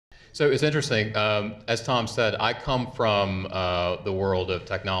So it's interesting. As Tom said, I come from the world of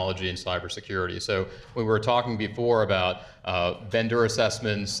technology and cybersecurity. So when we were talking before about vendor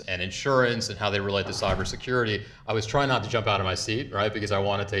assessments and insurance and how they relate to cybersecurity, I was trying not to jump out of my seat, right? Because I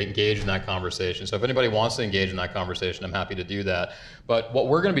wanted to engage in that conversation. So if anybody wants to engage in that conversation, I'm happy to do that. But what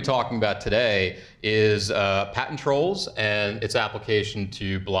we're going to be talking about today is patent trolls and its application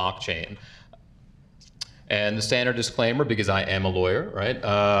to blockchain. And the standard disclaimer, because I am a lawyer, right?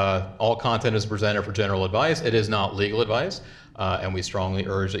 All content is presented for general advice. It is not legal advice. And we strongly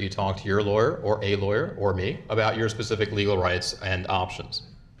urge that you talk to your lawyer or me about your specific legal rights and options.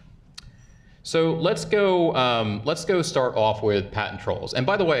 So let's go start off with patent trolls. And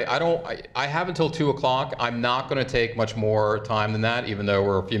by the way, I have until 2 o'clock. I'm not going to take much more time than that, even though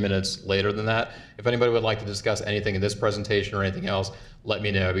we're a few minutes later than that. If anybody would like to discuss anything in this presentation or anything else, let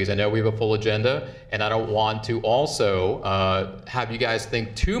me know, because I know we have a full agenda, and I don't want to also have you guys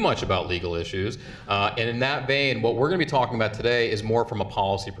think too much about legal issues. And in that vein, what we're going to be talking about today is more from a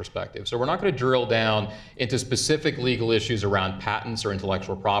policy perspective. So we're not going to drill down into specific legal issues around patents or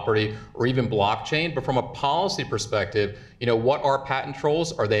intellectual property or even blockchain, but from a policy perspective, you know, what are patent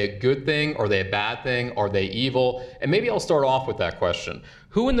trolls? Are they a good thing? Are they a bad thing? Are they evil? And maybe I'll start off with that question.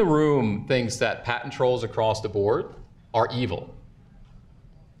 Who in the room thinks that patent trolls across the board are evil?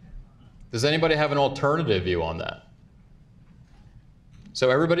 Does anybody have an alternative view on that? So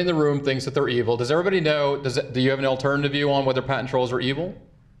everybody in the room thinks that they're evil. Does everybody know, do you have an alternative view on whether patent trolls are evil?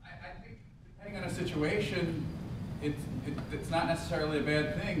 I think depending on a situation, it's not necessarily a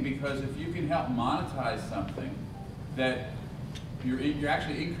bad thing, because if you can help monetize something, that you're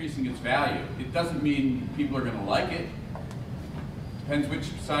actually increasing its value. It doesn't mean people are going to like it. Depends which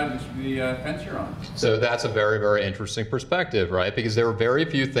side of the fence you're on. So that's a very, very interesting perspective, right? Because there are very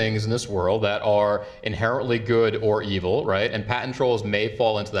few things in this world that are inherently good or evil, right? And patent trolls may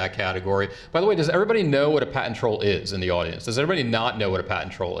fall into that category. By the way, does everybody know what a patent troll is in the audience? Does everybody not know what a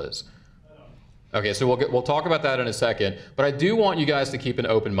patent troll is? Okay, so we'll talk about that in a second, but I do want you guys to keep an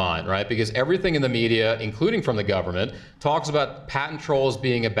open mind, right? Because everything in the media, including from the government, talks about patent trolls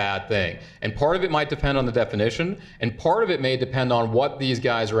being a bad thing. And part of it might depend on the definition, and part of it may depend on what these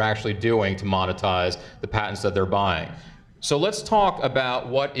guys are actually doing to monetize the patents that they're buying. So let's talk about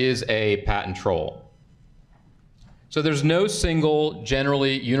what is a patent troll. So there's no single,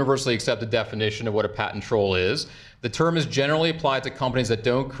 generally, universally accepted definition of what a patent troll is. The term is generally applied to companies that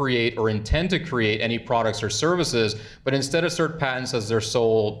don't create or intend to create any products or services, but instead assert patents as their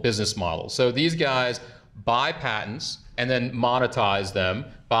sole business model. So these guys buy patents and then monetize them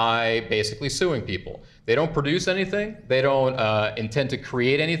by basically suing people. They don't produce anything. They don't intend to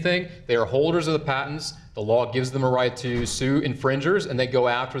create anything. They are holders of the patents. The law gives them a right to sue infringers, and they go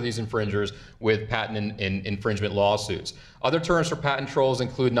after these infringers with patent infringement lawsuits. Other terms for patent trolls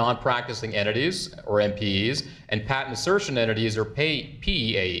include non-practicing entities, or NPEs, and patent assertion entities, or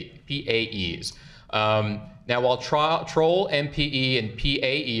PAEs. Now, while troll, NPE, and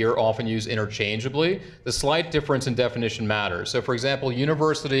PAE are often used interchangeably, the slight difference in definition matters. So, for example,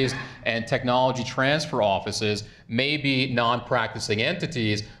 universities and technology transfer offices may be non-practicing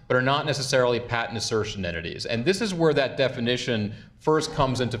entities, but are not necessarily patent assertion entities. And this is where that definition first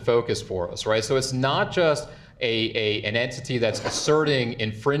comes into focus for us, right? So it's not just an entity that's asserting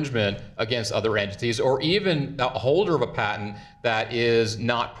infringement against other entities, or even a holder of a patent that is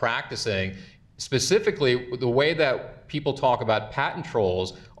not practicing. Specifically, the way that people talk about patent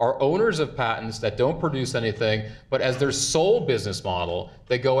trolls are owners of patents that don't produce anything, but as their sole business model,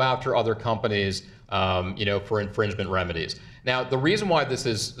 they go after other companies, you know, for infringement remedies. Now, the reason why this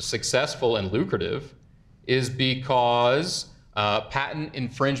is successful and lucrative is because patent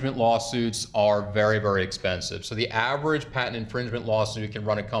infringement lawsuits are very, very expensive. So the average patent infringement lawsuit can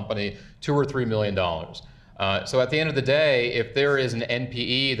run a company $2 or $3 million. So at the end of the day, if there is an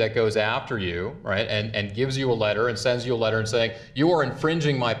NPE that goes after you, right, and gives you a letter and sends you a letter and saying, you are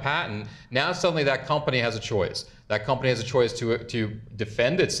infringing my patent, now suddenly that company has a choice. That company has a choice to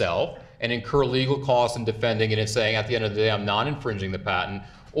defend itself and incur legal costs in defending it and saying, at the end of the day, I'm not infringing the patent,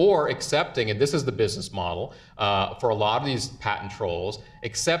 or accepting, and this is the business model for a lot of these patent trolls,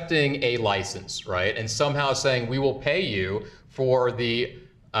 accepting a license, right, and somehow saying, we will pay you for the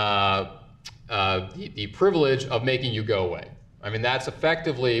privilege of making you go away. I mean, that's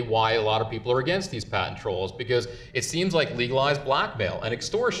effectively why a lot of people are against these patent trolls, because it seems like legalized blackmail and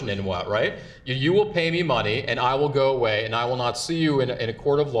extortion in what, right? You will pay me money and I will go away and I will not sue you in a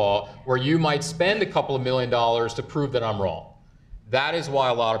court of law where you might spend a couple of $1 million to prove that I'm wrong. That is why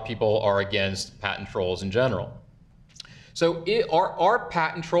a lot of people are against patent trolls in general. So are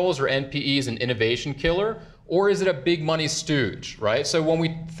patent trolls or NPEs an innovation killer, or is it a big money stooge, right? So when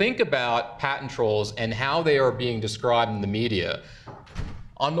we think about patent trolls and how they are being described in the media,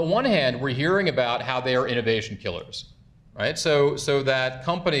 on the one hand, we're hearing about how they are innovation killers. Right? So that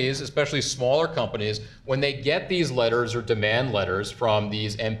companies, especially smaller companies, when they get these letters or demand letters from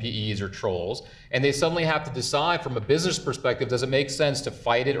these MPEs or trolls, and they suddenly have to decide from a business perspective, does it make sense to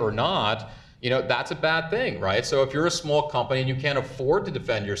fight it or not? That's a bad thing, right? So if you're a small company and you can't afford to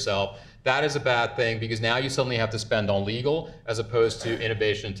defend yourself, that is a bad thing, because now you suddenly have to spend on legal as opposed to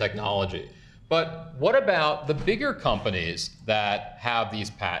innovation and technology. But what about the bigger companies that have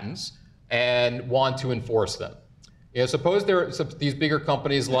these patents and want to enforce them? Suppose there are these bigger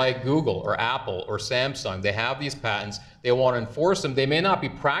companies like Google or Apple or Samsung. They have these patents. They want to enforce them. They may not be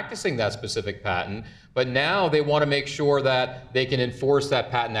practicing that specific patent, but now they want to make sure that they can enforce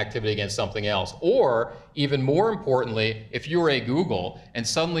that patent activity against something else. Or even more importantly, if you're a Google and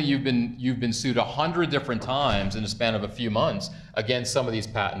suddenly you've been sued 100 different times in the span of a few months against some of these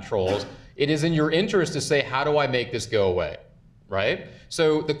patent trolls, it is in your interest to say, how do I make this go away? Right?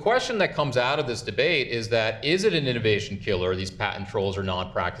 So the question that comes out of this debate is that, is it an innovation killer, these patent trolls or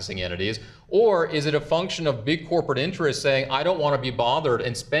non-practicing entities, or is it a function of big corporate interests saying, I don't want to be bothered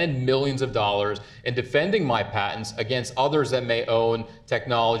and spend millions of dollars in defending my patents against others that may own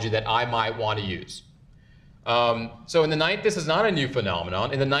technology that I might want to use? So this is not a new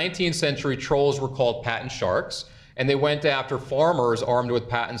phenomenon. In the 19th century, trolls were called patent sharks, and they went after farmers armed with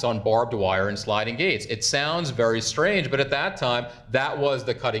patents on barbed wire and sliding gates. It sounds very strange, but at that time, that was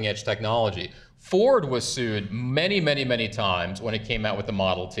the cutting edge technology. Ford was sued many, many, many times when it came out with the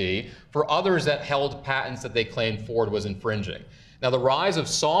Model T for others that held patents that they claimed Ford was infringing. Now, the rise of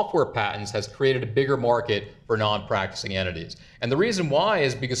software patents has created a bigger market for non-practicing entities. And the reason why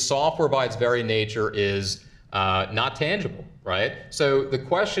is because software by its very nature is not tangible, right? So the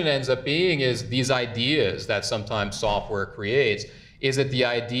question ends up being is these ideas that sometimes software creates, is it the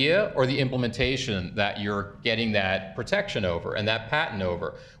idea or the implementation that you're getting that protection over and that patent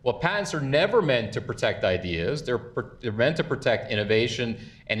over? Well, patents are never meant to protect ideas. They're meant to protect innovation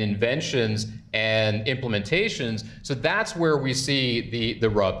and inventions and implementations. So that's where we see the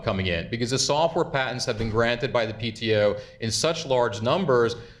rub coming in, because the software patents have been granted by the PTO in such large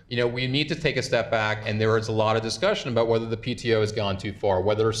numbers. We need to take a step back, and there is a lot of discussion about whether the PTO has gone too far,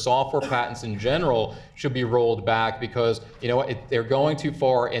 whether software patents in general should be rolled back, because they're going too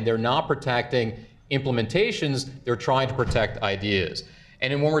far and they're not protecting implementations, they're trying to protect ideas.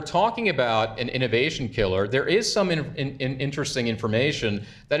 And when we're talking about an innovation killer, there is some interesting information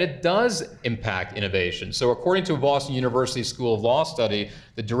that it does impact innovation. So according to a Boston University School of Law study,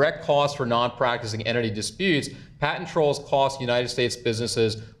 the direct cost for non-practicing entity disputes, patent trolls cost United States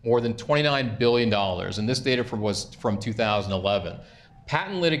businesses more than $29 billion. And this data was from 2011.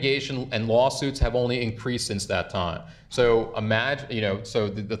 Patent litigation and lawsuits have only increased since that time. So imagine, so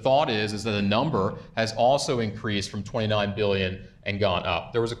the thought is that the number has also increased from 29 billion and gone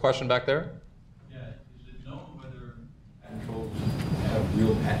up. There was a question back there? Yeah, is it known whether patent trolls have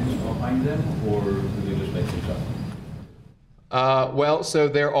real patents behind them, or do they just make things up? Well, so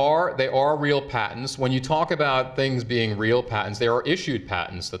they are real patents. When you talk about things being real patents, there are issued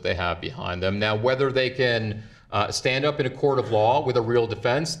patents that they have behind them. Now, whether they can stand up in a court of law with a real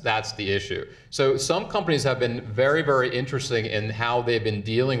defense, that's the issue. So some companies have been very, very interesting in how they've been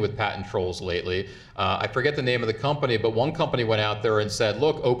dealing with patent trolls lately. I forget the name of the company, but one company went out there and said,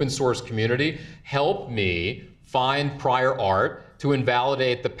 look, open source community, help me find prior art to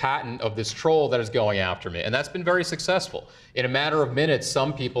invalidate the patent of this troll that is going after me. And that's been very successful. In a matter of minutes,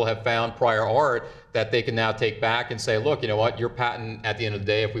 some people have found prior art that they can now take back and say, look, you know what, your patent, at the end of the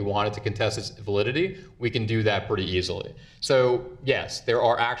day, if we wanted to contest its validity, we can do that pretty easily. So yes, there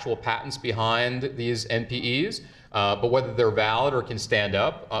are actual patents behind these NPEs, but whether they're valid or can stand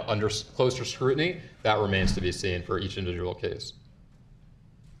up under closer scrutiny, that remains to be seen for each individual case.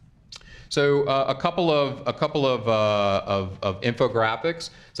 So a couple of infographics.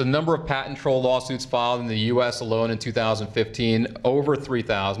 So the number of patent troll lawsuits filed in the U.S. alone in 2015, over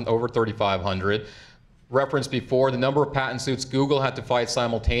 3,000, over 3,500. Referenced before, the number of patent suits Google had to fight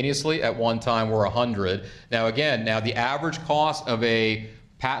simultaneously at one time were 100. Now again, the average cost of a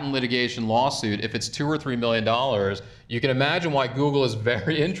patent litigation lawsuit, if it's $2 or $3 million, you can imagine why Google is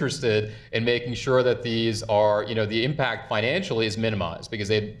very interested in making sure that these are, the impact financially is minimized, because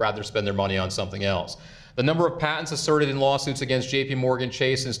they'd rather spend their money on something else. The number of patents asserted in lawsuits against JP Morgan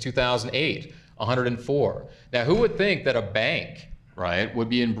Chase since 2008, 104. Now, who would think that a bank, right, would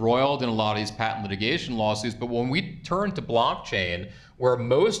be embroiled in a lot of these patent litigation lawsuits? But when we turn to blockchain, where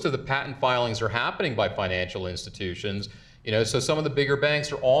most of the patent filings are happening by financial institutions, so some of the bigger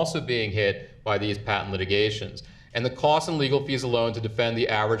banks are also being hit by these patent litigations. And the cost and legal fees alone to defend the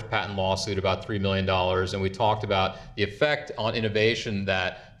average patent lawsuit about $3 million. And we talked about the effect on innovation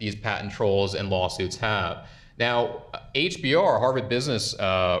that these patent trolls and lawsuits have. Now, HBR, Harvard Business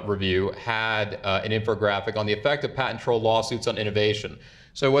Review, had an infographic on the effect of patent troll lawsuits on innovation.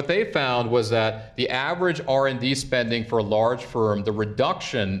 So what they found was that the average R&D spending for a large firm, the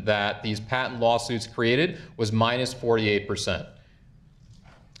reduction that these patent lawsuits created was minus 48%.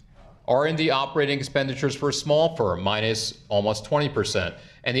 R&D operating expenditures for a small firm, minus almost 20%.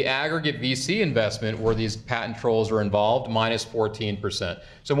 And the aggregate VC investment where these patent trolls are involved, minus 14%.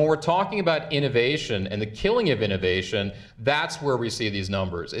 So when we're talking about innovation and the killing of innovation, that's where we see these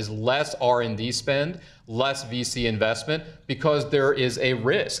numbers, is less R&D spend, less VC investment, because there is a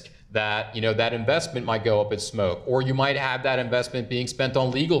risk that, that investment might go up in smoke, or you might have that investment being spent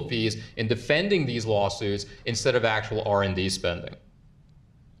on legal fees in defending these lawsuits instead of actual R&D spending.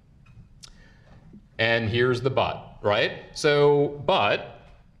 And here's the but, right? So,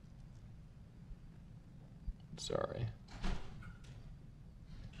 sorry.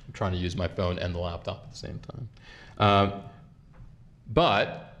 I'm trying to use my phone and the laptop at the same time.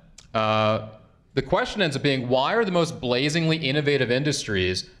 The question ends up being, why are the most blazingly innovative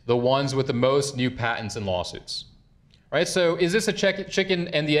industries the ones with the most new patents and lawsuits? Right, so is this a chicken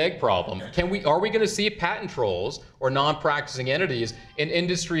and the egg problem? Are we going to see patent trolls or non-practicing entities in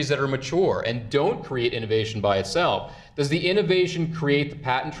industries that are mature and don't create innovation by itself? Does the innovation create the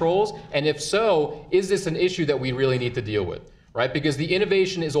patent trolls? And if so, is this an issue that we really need to deal with? Right, because the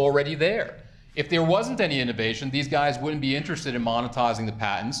innovation is already there. If there wasn't any innovation, these guys wouldn't be interested in monetizing the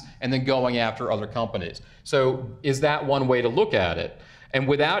patents and then going after other companies. So is that one way to look at it? And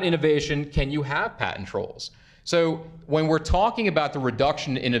without innovation, can you have patent trolls? So when we're talking about the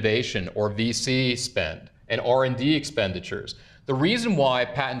reduction in innovation or VC spend and R&D expenditures, the reason why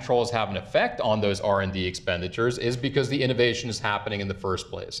patent trolls have an effect on those R&D expenditures is because the innovation is happening in the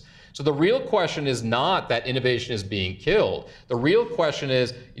first place. So the real question is not that innovation is being killed. The real question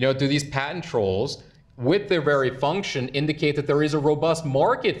is, do these patent trolls, with their very function, indicate that there is a robust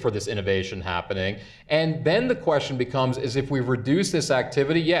market for this innovation happening? And then the question becomes, is if we reduce this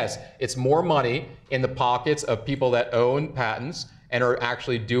activity, yes, it's more money in the pockets of people that own patents and are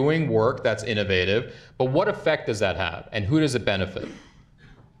actually doing work that's innovative, but what effect does that have, and who does it benefit?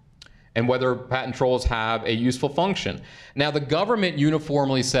 And whether patent trolls have a useful function. Now, the government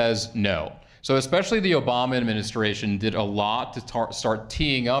uniformly says no. So especially the Obama administration did a lot to start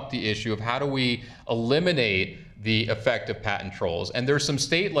teeing up the issue of how do we eliminate the effect of patent trolls. And there's some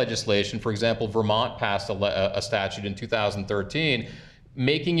state legislation. For example, Vermont passed a statute in 2013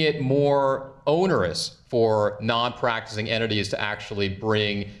 making it more onerous for non-practicing entities to actually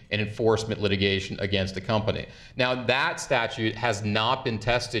bring an enforcement litigation against a company. Now, that statute has not been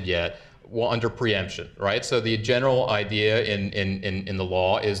tested yet under preemption, right? So the general idea in the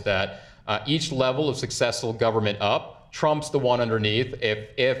law is that each level of successful government up trumps the one underneath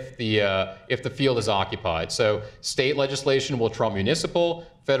if the field is occupied. So state legislation will trump municipal,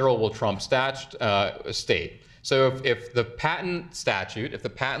 federal will trump state. So if the patent statute, if the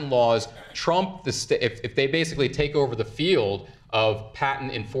patent laws trump the state, if they basically take over the field of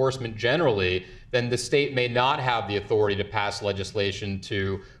patent enforcement generally, then the state may not have the authority to pass legislation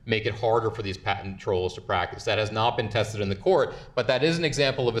to make it harder for these patent trolls to practice. That has not been tested in the court, but that is an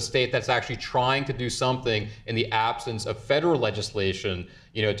example of a state that's actually trying to do something in the absence of federal legislation,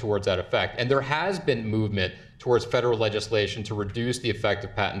 towards that effect. And there has been movement towards federal legislation to reduce the effect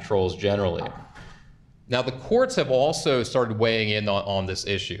of patent trolls generally. Now, the courts have also started weighing in on this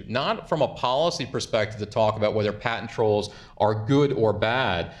issue, not from a policy perspective to talk about whether patent trolls are good or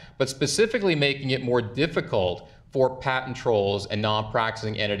bad, but specifically making it more difficult for patent trolls and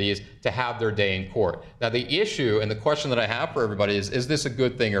non-practicing entities to have their day in court. Now, the issue and the question that I have for everybody is this a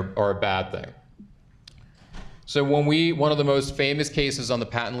good thing or a bad thing? So one of the most famous cases on the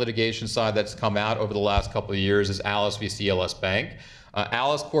patent litigation side that's come out over the last couple of years is Alice v. CLS Bank.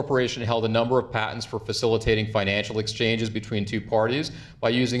 Alice Corporation held a number of patents for facilitating financial exchanges between two parties by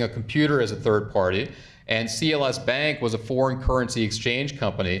using a computer as a third party. And CLS Bank was a foreign currency exchange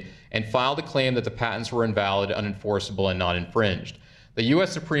company and filed a claim that the patents were invalid, unenforceable, and not infringed. The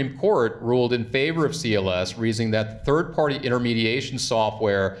U.S. Supreme Court ruled in favor of CLS, reasoning that the third-party intermediation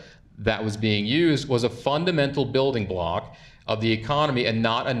software that was being used was a fundamental building block of the economy and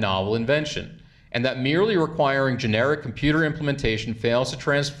not a novel invention. and that merely requiring generic computer implementation fails to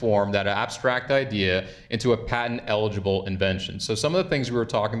transform that abstract idea into a patent-eligible invention. So some of the things we were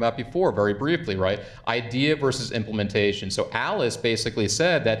talking about before, very briefly, right? Idea versus implementation. So Alice basically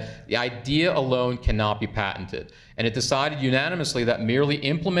said that the idea alone cannot be patented. And it decided unanimously that merely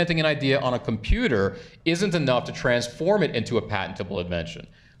implementing an idea on a computer isn't enough to transform it into a patentable invention.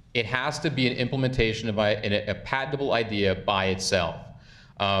 It has to be an implementation of a patentable idea by itself.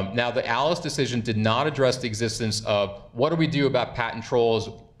 Now, the Alice decision did not address the existence of what do we do about patent trolls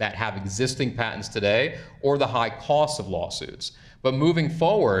that have existing patents today or the high costs of lawsuits. But moving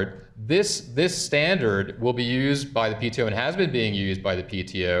forward, this standard will be used by the PTO and has been being used by the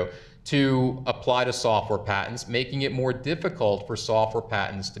PTO to apply to software patents, making it more difficult for software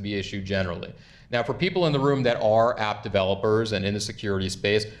patents to be issued generally. Now, for people in the room that are app developers and in the security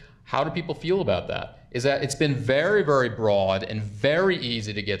space, how do people feel about that? Is that it's been very, very broad and very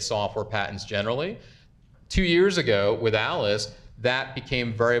easy to get software patents generally. 2 years ago with Alice, that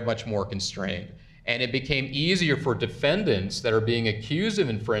became very much more constrained. And it became easier for defendants that are being accused of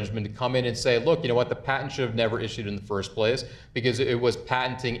infringement to come in and say, look, you know what, the patent should have never issued in the first place because it was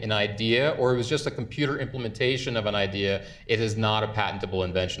patenting an idea or it was just a computer implementation of an idea. It is not a patentable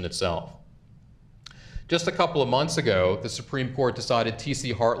invention itself. Just a couple of months ago, the Supreme Court decided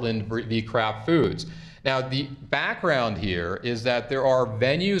T.C. Heartland v. Kraft Foods. Now, the background here is that there are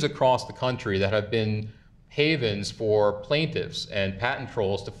venues across the country that have been havens for plaintiffs and patent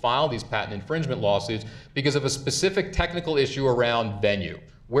trolls to file these patent infringement lawsuits because of a specific technical issue around venue.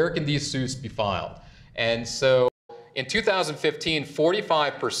 Where can these suits be filed? And so in 2015,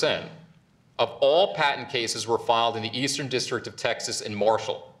 45% of all patent cases were filed in the Eastern District of Texas in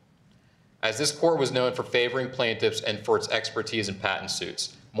Marshall, as this court was known for favoring plaintiffs and for its expertise in patent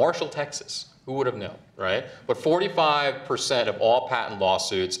suits. Marshall, Texas. Who would have known, right? But 45% of all patent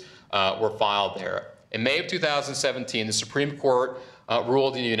lawsuits were filed there. In May of 2017, the Supreme Court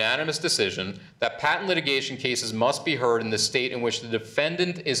ruled in a unanimous decision that patent litigation cases must be heard in the state in which the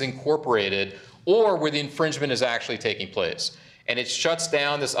defendant is incorporated or where the infringement is actually taking place. And it shuts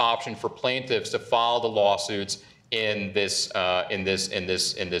down this option for plaintiffs to file the lawsuits in this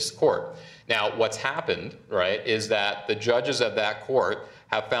court. Now, what's happened, right, is that the judges of that court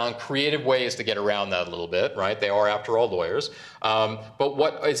have found creative ways to get around that a little bit, right? They are, after all, lawyers. But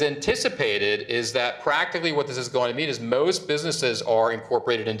what is anticipated is that practically what this is going to mean is most businesses are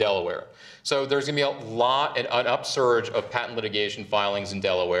incorporated in Delaware. So there's going to be an upsurge of patent litigation filings in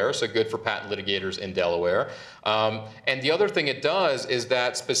Delaware, so good for patent litigators in Delaware. And the other thing it does is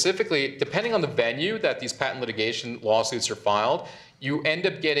that specifically, depending on the venue that these patent litigation lawsuits are filed, you end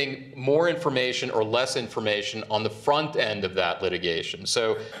up getting more information or less information on the front end of that litigation.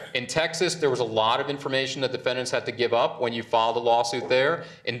 So in Texas, there was a lot of information that defendants had to give up when you filed a lawsuit there.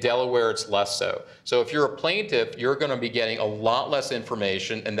 In Delaware, it's less so. So if you're a plaintiff, you're going to be getting a lot less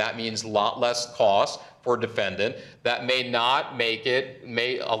information, and that means a lot less cost for a defendant. That may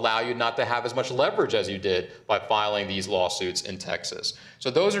allow you not to have as much leverage as you did by filing these lawsuits in Texas.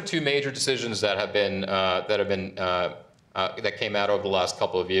 So those are two major decisions that have been that came out over the last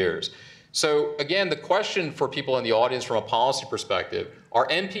couple of years. So again, the question for people in the audience from a policy perspective, are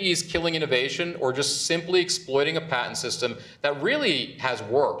NPEs killing innovation or just simply exploiting a patent system that really has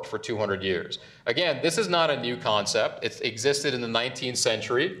worked for 200 years? Again, this is not a new concept. It existed in the 19th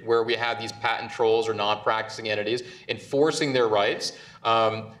century where we had these patent trolls or non-practicing entities enforcing their rights.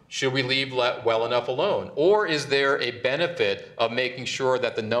 Should we leave well enough alone? Or is there a benefit of making sure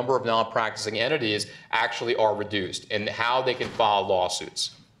that the number of non-practicing entities actually are reduced and how they can file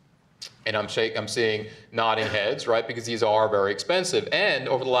lawsuits? And I'm seeing nodding heads, right? Because these are very expensive. And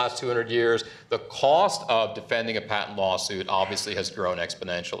over the last 200 years, the cost of defending a patent lawsuit obviously has grown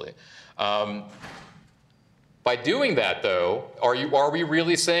exponentially. By doing that, though, are we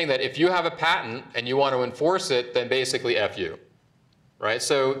really saying that if you have a patent and you want to enforce it, then basically F you? Right?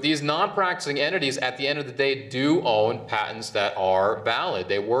 So these non-practicing entities, at the end of the day, do own patents that are valid.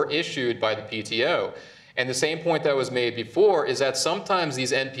 They were issued by the PTO. And the same point that was made before is that sometimes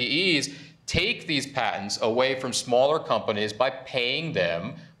these NPEs take these patents away from smaller companies by paying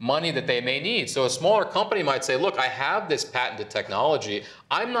them money that they may need. So a smaller company might say, look, I have this patented technology.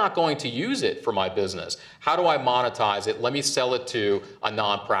 I'm not going to use it for my business. How do I monetize it? Let me sell it to a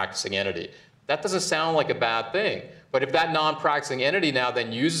non-practicing entity. That doesn't sound like a bad thing. But if that non-practicing entity now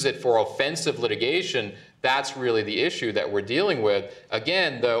then uses it for offensive litigation, that's really the issue that we're dealing with.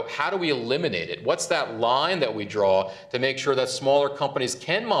 Again, though, how do we eliminate it? What's that line that we draw to make sure that smaller companies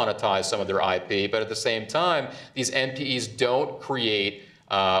can monetize some of their IP, but at the same time, these NPEs don't create,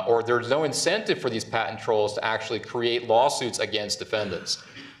 or there's no incentive for these patent trolls to actually create lawsuits against defendants?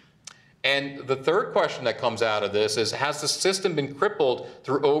 And the third question that comes out of this is, has the system been crippled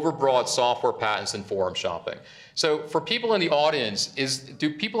through overbroad software patents and forum shopping? So for people in the audience,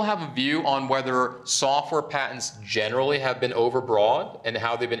 do people have a view on whether software patents generally have been overbroad and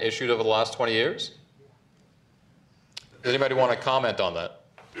how they've been issued over the last 20 years? Does anybody want to comment on that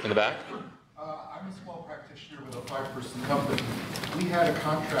in the back? I'm a small practitioner with a 5-person company. We had a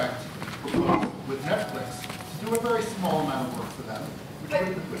contract with Netflix to do a very small amount of work for them,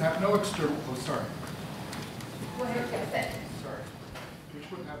 which would have no external, sorry,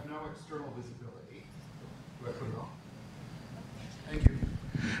 which would have no external visibility. Do I put it on? Thank you.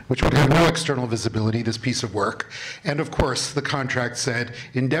 Which would have no external visibility, this piece of work. And of course, the contract said,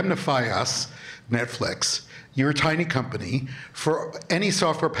 indemnify us, Netflix, you're a tiny company, for any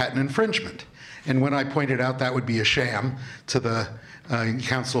software patent infringement. And when I pointed out that would be a sham to the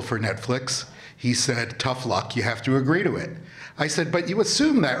counsel for Netflix, he said, tough luck, you have to agree to it. I said, but you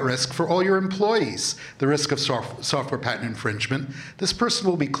assume that risk for all your employees, the risk of software patent infringement. This person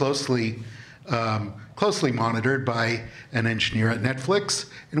will be closely monitored by an engineer at Netflix,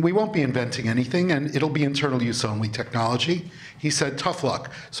 and we won't be inventing anything, and it'll be internal use only technology. He said, tough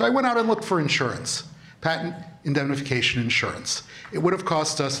luck. So I went out and looked for insurance, patent indemnification insurance. It would have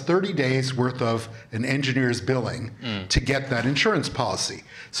cost us 30 days worth of an engineer's billing to get that insurance policy.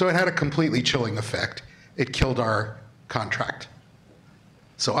 So it had a completely chilling effect. It killed our contract.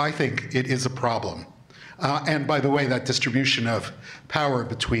 So I think it is a problem. And by the way, that distribution of power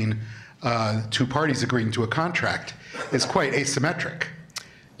between two parties agreeing to a contract is quite asymmetric.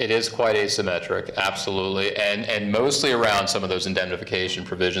 It is quite asymmetric, absolutely, and mostly around some of those indemnification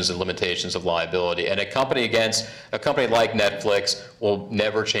provisions and limitations of liability. And a company like Netflix will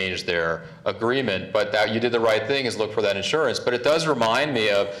never change their agreement, but that you did the right thing is look for that insurance. But it does remind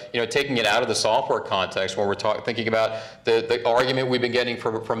me of, taking it out of the software context when we're thinking about the argument we've been getting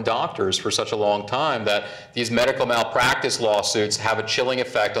from doctors for such a long time, that these medical malpractice lawsuits have a chilling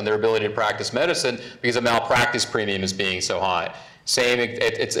effect on their ability to practice medicine because a malpractice premium is being so high.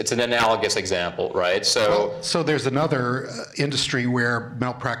 It's an analogous example, right? So there's another industry where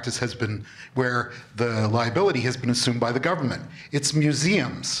malpractice has been, where the liability has been assumed by the government. It's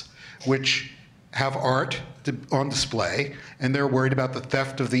museums, which have art on display, and they're worried about the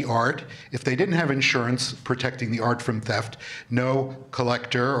theft of the art. If they didn't have insurance protecting the art from theft, no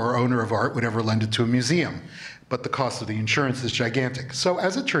collector or owner of art would ever lend it to a museum. But the cost of the insurance is gigantic. So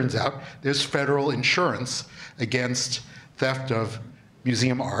as it turns out, there's federal insurance against theft of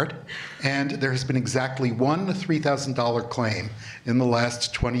museum art, and there has been exactly one $3,000 claim in the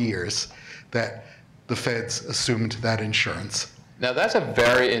last 20 years that the feds assumed that insurance. Now that's a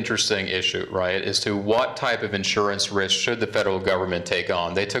very interesting issue, right, as to what type of insurance risk should the federal government take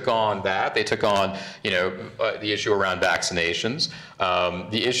on. They took on that. They took on, the issue around vaccinations,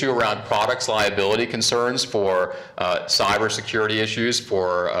 the issue around products liability concerns for cybersecurity issues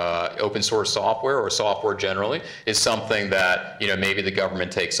for open source software or software generally is something that, maybe the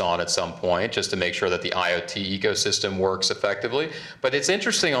government takes on at some point just to make sure that the IoT ecosystem works effectively. But it's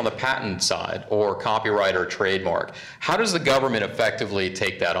interesting on the patent side or copyright or trademark. How does the government effectively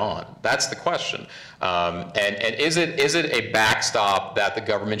take that on? That's the question. And is it a backstop that the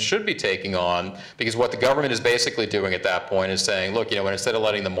government should be taking on? Because what the government is basically doing at that point is saying, look, when instead of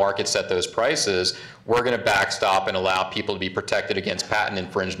letting the market set those prices, we're going to backstop and allow people to be protected against patent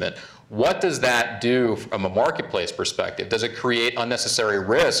infringement. What does that do from a marketplace perspective? Does it create unnecessary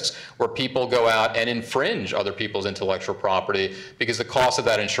risks where people go out and infringe other people's intellectual property because the cost of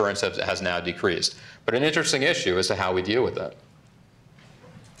that insurance has now decreased? But an interesting issue as to how we deal with that.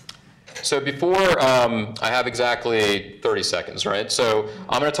 So before, I have exactly 30 seconds, right? So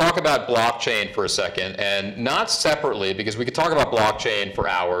I'm going to talk about blockchain for a second, and not separately, because we could talk about blockchain for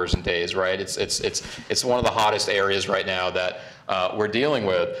hours and days, right? It's one of the hottest areas right now that we're dealing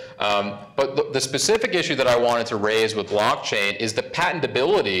with. But the specific issue that I wanted to raise with blockchain is the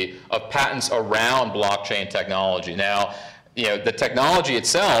patentability of patents around blockchain technology. Now, the technology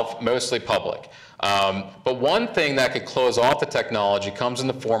itself, mostly public. But one thing that could close off the technology comes in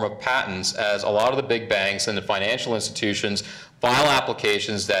the form of patents, as a lot of the big banks and the financial institutions file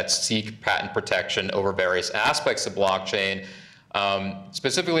applications that seek patent protection over various aspects of blockchain,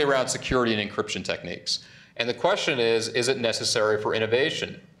 specifically around security and encryption techniques. And the question is it necessary for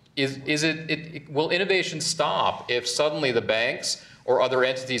innovation? Will innovation stop if suddenly the banks or other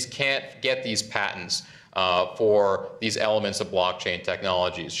entities can't get these patents for these elements of blockchain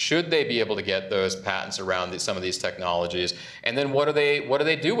technologies? Should they be able to get those patents around some of these technologies? And then what do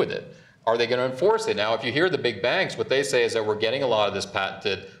they do with it? Are they going to enforce it? Now, if you hear the big banks, what they say is that we're getting a lot of this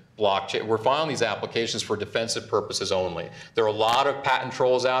patented blockchain. We're filing these applications for defensive purposes only. There are a lot of patent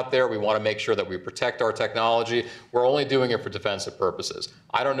trolls out there. We want to make sure that we protect our technology. We're only doing it for defensive purposes.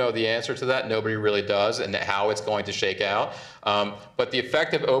 I don't know the answer to that. Nobody really does, and how it's going to shake out. But the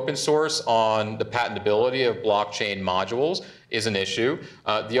effect of open source on the patentability of blockchain modules is an issue.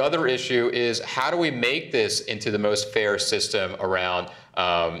 The other issue is, how do we make this into the most fair system around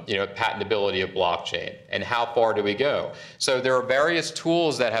patentability of blockchain, and how far do we go? So there are various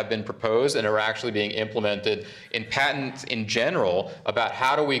tools that have been proposed and are actually being implemented in patents in general about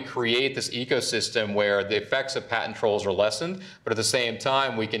how do we create this ecosystem where the effects of patent trolls are lessened, but at the same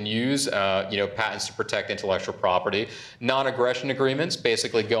time we can use patents to protect intellectual property. Non-aggression agreements,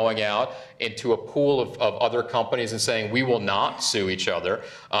 basically going out into a pool of other companies and saying we will not sue each other.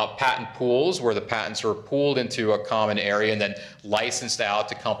 Patent pools, where the patents are pooled into a common area and then licensed out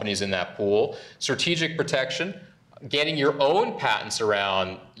to companies in that pool. Strategic protection, getting your own patents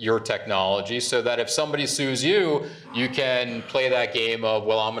around your technology so that if somebody sues you, you can play that game of,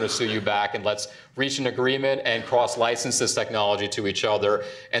 well, I'm going to sue you back, and let's reach an agreement and cross-license this technology to each other,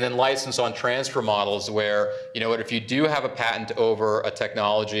 and then license on transfer models where, if you do have a patent over a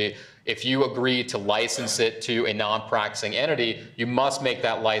technology, if you agree to license it to a non-practicing entity, you must make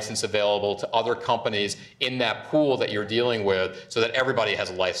that license available to other companies in that pool that you're dealing with so that everybody has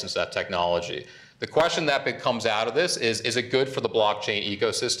a license to that technology. The question that comes out of this is it good for the blockchain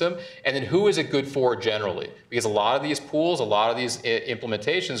ecosystem? And then who is it good for generally? Because a lot of these pools, a lot of these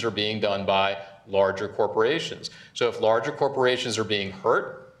implementations are being done by larger corporations. So if larger corporations are being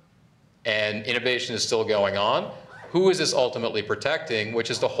hurt and innovation is still going on, who is this ultimately protecting, which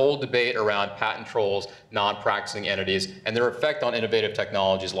is the whole debate around patent trolls, non-practicing entities, and their effect on innovative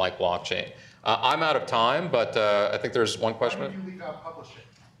technologies like blockchain. I'm out of time, but I think there's one question. Why did you leave out publishing?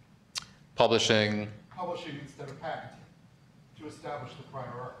 Publishing Instead of patenting to establish the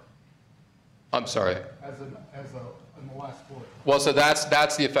prior art. I'm sorry. In the last bullet. Well, so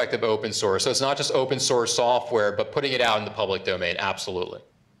that's the effect of open source. So it's not just open source software, but putting it out in the public domain, absolutely.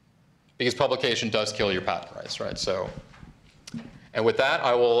 Because publication does kill your patent rights, right? So, and with that,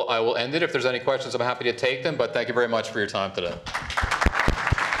 I will end it. If there's any questions, I'm happy to take them, but thank you very much for your time today.